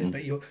not read it,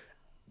 but you're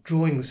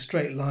drawing the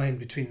straight line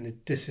between the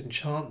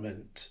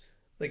disenchantment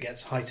that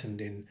gets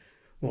heightened in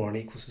more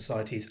unequal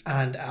societies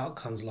and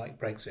outcomes like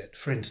Brexit,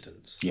 for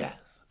instance. Yeah.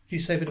 Can you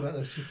say a bit about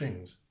those two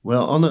things?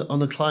 Well, on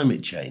the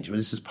climate change,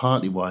 this is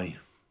partly why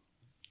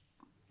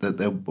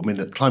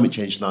the climate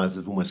change deniers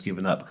have almost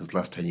given up because the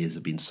last 10 years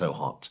have been so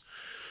hot.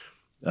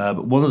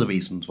 But one of the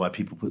reasons why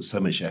people put so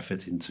much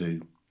effort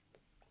into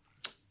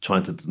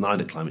trying to deny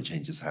that climate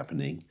change is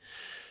happening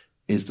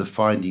is the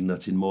finding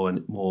that in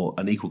more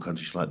unequal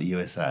countries like the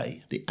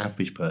USA, the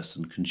average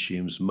person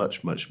consumes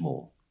much, much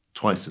more.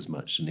 twice as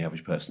much than the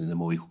average person in a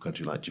more equal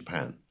country like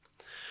Japan.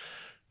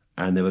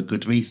 And there are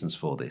good reasons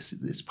for this.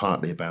 It's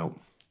partly about,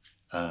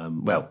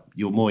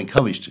 you're more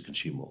encouraged to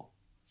consume more.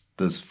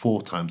 There's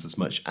 4 times as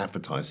much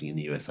advertising in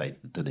the USA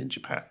than in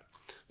Japan,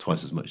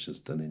 twice as much as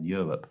done in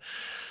Europe.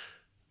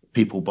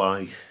 People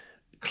buy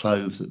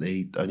clothes that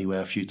they only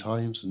wear a few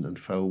times and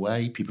throw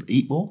away. People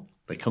eat more,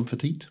 they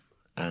comfort eat,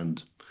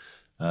 and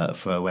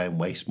throw away and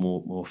waste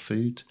more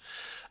food.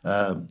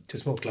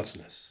 Just more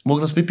gluttonous. More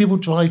gluttonous. People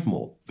drive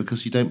more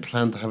because you don't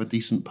plan to have a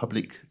decent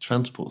public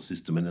transport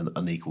system in an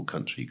unequal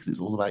country because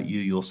it's all about you,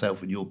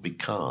 yourself, and your big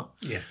car.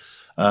 Yes.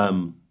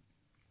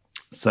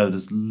 So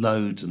there's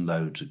loads and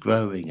loads of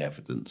growing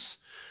evidence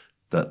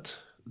that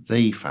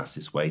the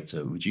fastest way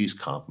to reduce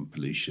carbon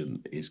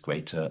pollution is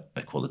greater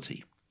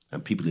equality.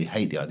 And people who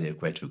hate the idea of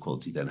greater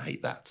equality then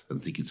hate that and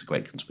think it's a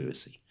great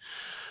conspiracy.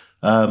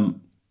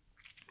 And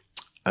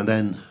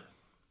then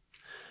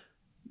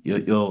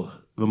you'll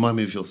remind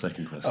me of your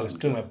second question. I was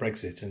talking about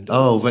Brexit and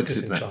Brexit,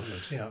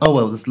 disenchantment. Yeah. Oh,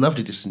 well, there's a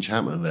lovely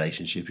disenchantment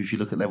relationship if you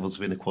look at levels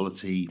of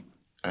inequality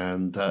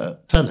and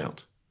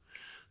turnout.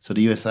 So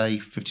the USA,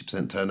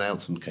 50%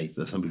 turnout. Some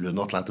cases, some people are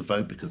not allowed to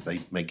vote because they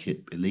make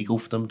it illegal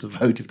for them to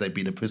vote if they've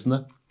been a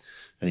prisoner.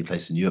 Any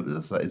place in Europe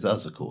that is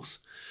us, of course.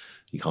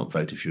 You can't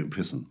vote if you're in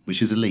prison,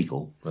 which is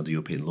illegal under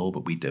European law,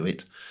 but we do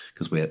it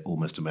because we're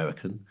almost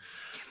American.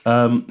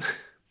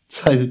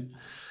 So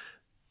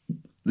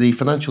the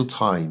Financial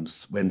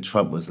Times, when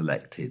Trump was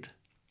elected,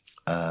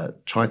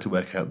 tried to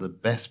work out the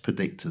best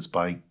predictors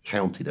by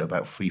county. There are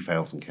about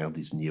 3,000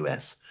 counties in the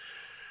US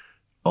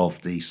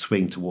of the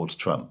swing towards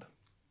Trump.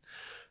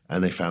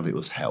 And they found it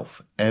was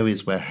health.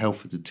 Areas where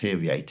health had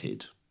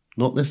deteriorated,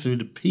 not necessarily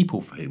the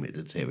people for whom it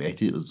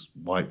deteriorated, it was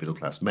white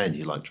middle-class men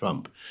who liked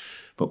Trump,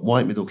 but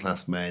white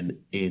middle-class men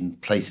in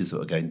places that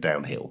were going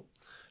downhill.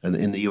 And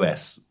in the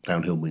US,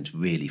 downhill means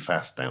really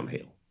fast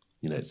downhill.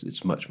 You know,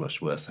 it's much,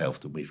 much worse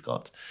health than we've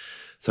got.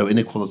 So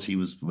inequality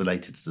was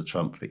related to the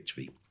Trump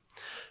victory.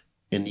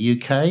 In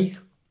the UK,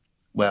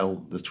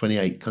 well, there's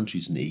 28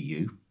 countries in the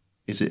EU.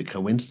 Is it a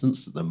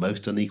coincidence that the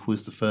most unequal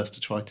is the first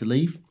to try to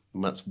leave?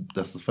 And that's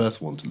the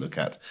first one to look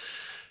at.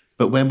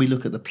 But when we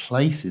look at the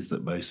places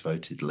that most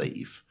voted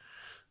leave,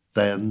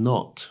 they are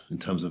not, in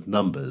terms of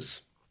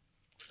numbers,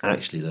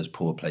 actually those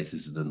poor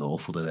places in the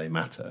north, although they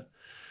matter.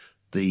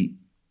 The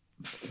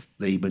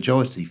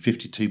majority,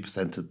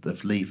 52%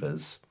 of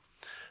leavers,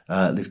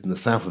 lived in the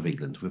south of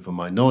England with a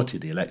minority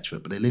of the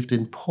electorate, but they lived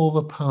in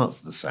poorer parts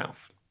of the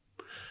south.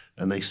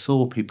 And they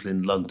saw people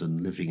in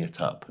London living it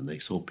up, and they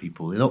saw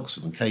people in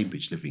Oxford and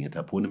Cambridge living it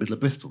up, or in the middle of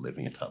Bristol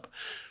living it up.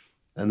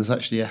 And there's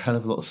actually a hell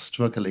of a lot of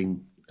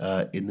struggling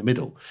in the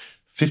middle.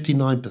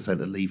 59%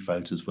 of Leave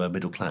voters were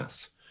middle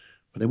class,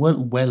 but they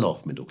weren't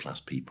well-off middle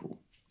class people,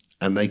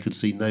 and they could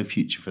see no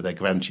future for their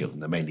grandchildren.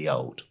 They're mainly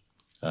old.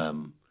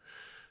 And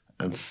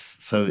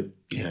so,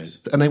 Yes.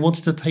 and they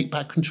wanted to take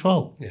back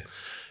control. Yeah.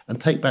 And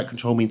take back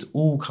control means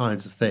all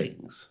kinds of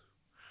things.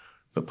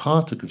 But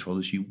part of control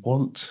is you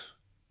want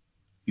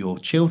your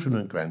children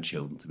and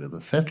grandchildren to be able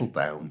to settle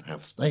down,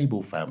 have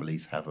stable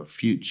families, have a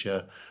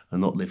future,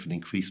 and not live an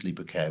increasingly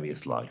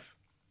precarious life.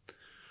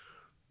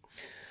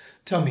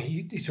 Tell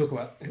me, you talk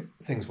about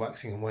things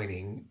waxing and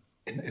waning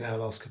in our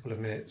last couple of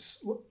minutes.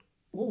 What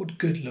would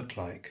good look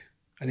like?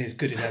 And is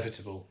good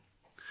inevitable?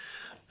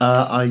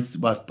 I'm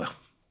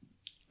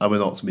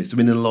an optimist. I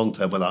mean, in the long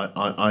term,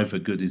 either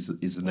good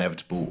is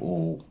inevitable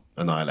or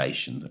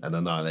annihilation, and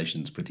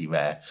annihilation is pretty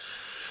rare.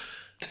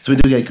 So we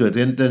do get good.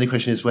 The only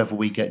question is whether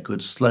we get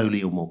good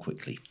slowly or more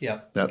quickly.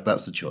 Yeah.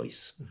 That's the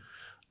choice.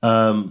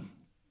 The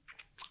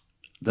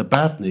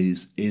bad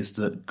news is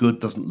that good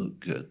doesn't look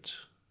good.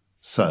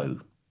 So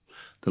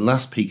the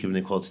last peak of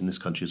inequality in this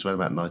country was around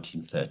about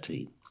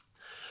 1913.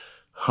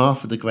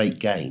 Half of the great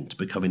gain to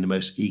becoming the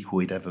most equal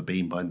we'd ever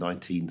been by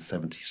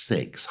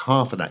 1976,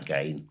 half of that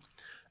gain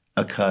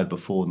occurred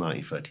before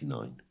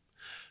 1939.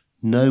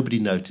 Nobody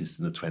noticed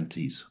in the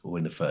 20s or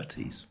in the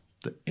 30s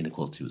that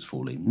inequality was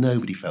falling.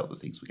 Nobody felt that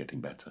things were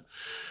getting better.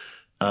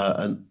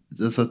 And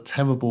there's a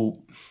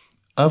terrible,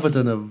 other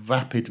than a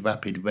rapid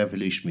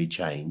revolutionary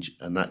change,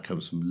 and that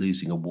comes from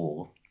losing a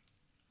war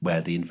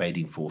where the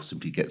invading force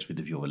simply gets rid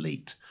of your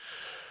elite.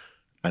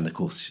 And of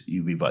course,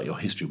 you rewrite your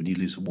history. When you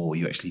lose a war,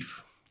 you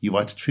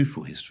write a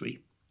truthful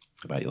history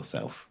about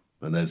yourself.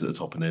 And those at the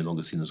top are no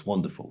longer seen as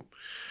wonderful.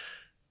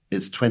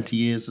 It's 20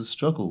 years of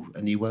struggle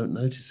and you won't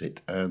notice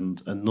it.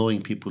 And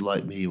annoying people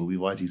like me will be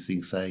writing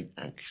things saying,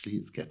 actually,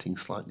 it's getting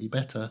slightly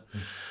better.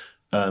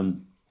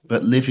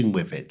 But living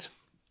with it.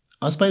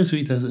 I suppose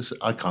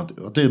I'll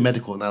do a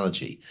medical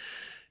analogy.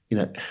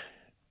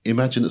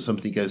 Imagine that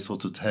something goes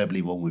sort of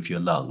terribly wrong with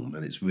your lung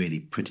and it's really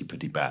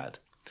pretty bad.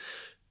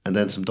 And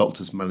then some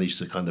doctors manage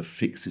to kind of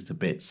fix it a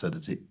bit so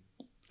that it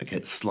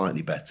gets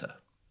slightly better.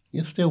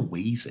 You're still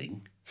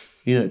wheezing.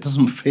 It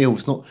doesn't feel,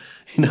 it's not,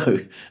 and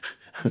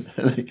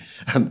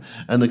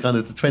the kind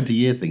of the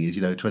 20-year thing is,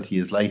 20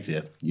 years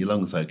later, your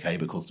lungs are okay,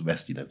 but of course the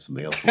rest,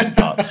 something else falls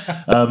apart.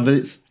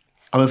 But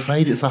I'm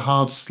afraid it's a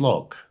hard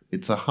slog.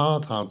 It's a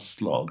hard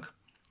slog.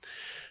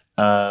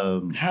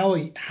 How are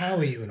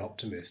you an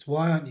optimist?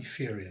 Why aren't you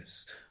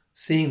furious?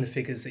 Seeing the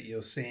figures that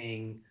you're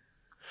seeing,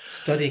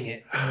 studying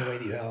it in the way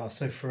that you are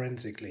so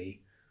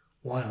forensically,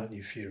 why aren't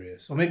you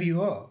furious? Or maybe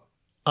you are.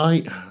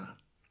 I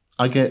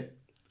get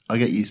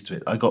used to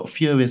it. I got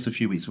furious a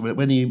few weeks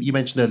when you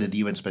mentioned earlier the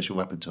UN Special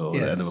Rapporteur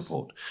Yes. and the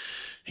report.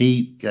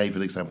 He gave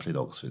an example in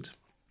Oxford.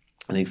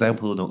 An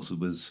example in Oxford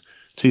was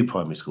 2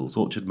 primary schools,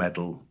 Orchard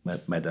Meadow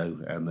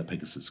and the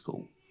Pegasus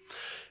School,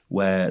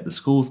 where the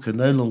schools can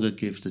no longer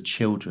give the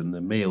children the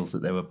meals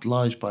that they're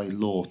obliged by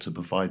law to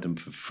provide them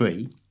for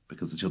free,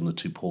 because the children are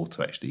too poor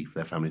to actually,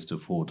 their families to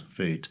afford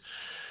food.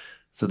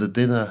 So the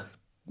dinner,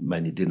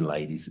 mainly dinner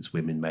ladies, it's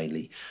women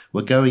mainly,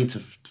 were going to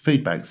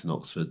food banks in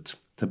Oxford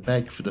to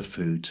beg for the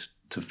food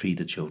to feed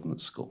the children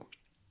at school.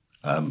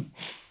 And,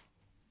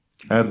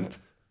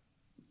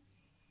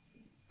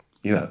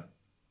 you know,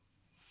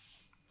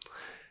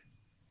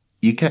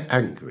 you get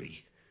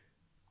angry,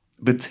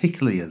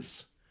 particularly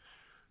as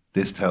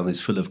this town is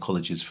full of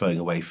colleges throwing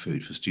away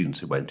food for students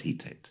who won't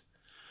eat it.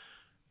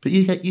 But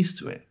you get used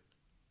to it.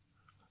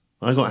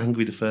 I got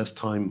angry the first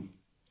time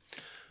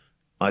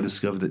I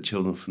discovered that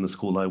children from the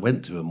school I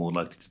went to are more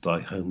likely to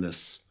die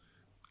homeless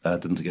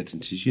than to get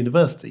into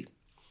university.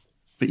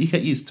 But you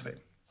get used to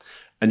it.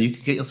 And you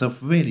can get yourself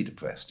really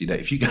depressed. You know,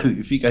 if you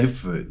go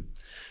through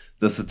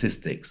the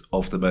statistics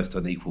of the most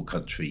unequal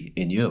country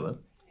in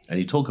Europe, and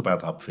you talk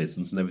about our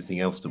prisons and everything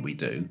else that we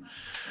do,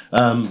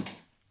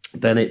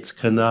 then it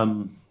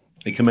can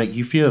make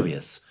you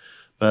furious.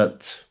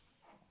 But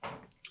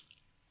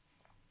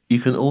you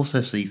can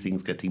also see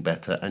things getting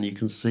better, and you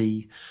can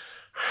see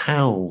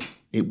how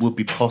it would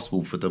be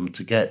possible for them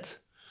to get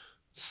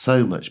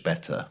so much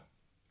better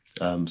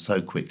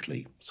so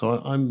quickly.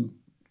 So I'm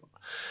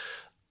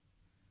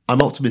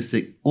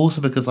optimistic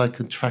also because I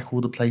can track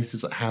all the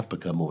places that have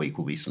become more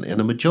equal recently, and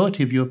a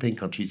majority of European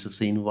countries have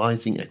seen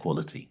rising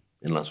equality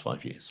in the last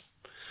 5 years.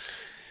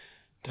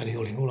 Danny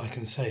Horling, all I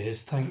can say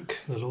is thank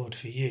the Lord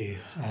for you,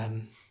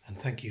 and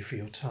thank you for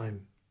your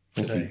time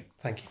today.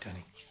 Thank you,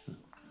 Danny.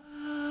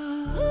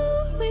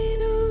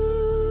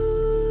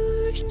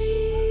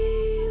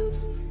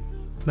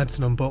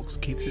 Medicine on Box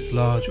keeps its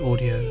large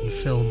audio and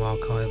film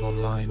archive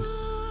online.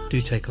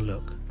 Do take a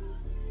look.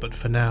 But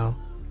for now,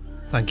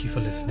 thank you for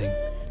listening,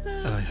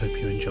 and I hope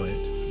you enjoy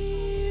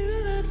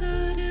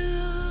it.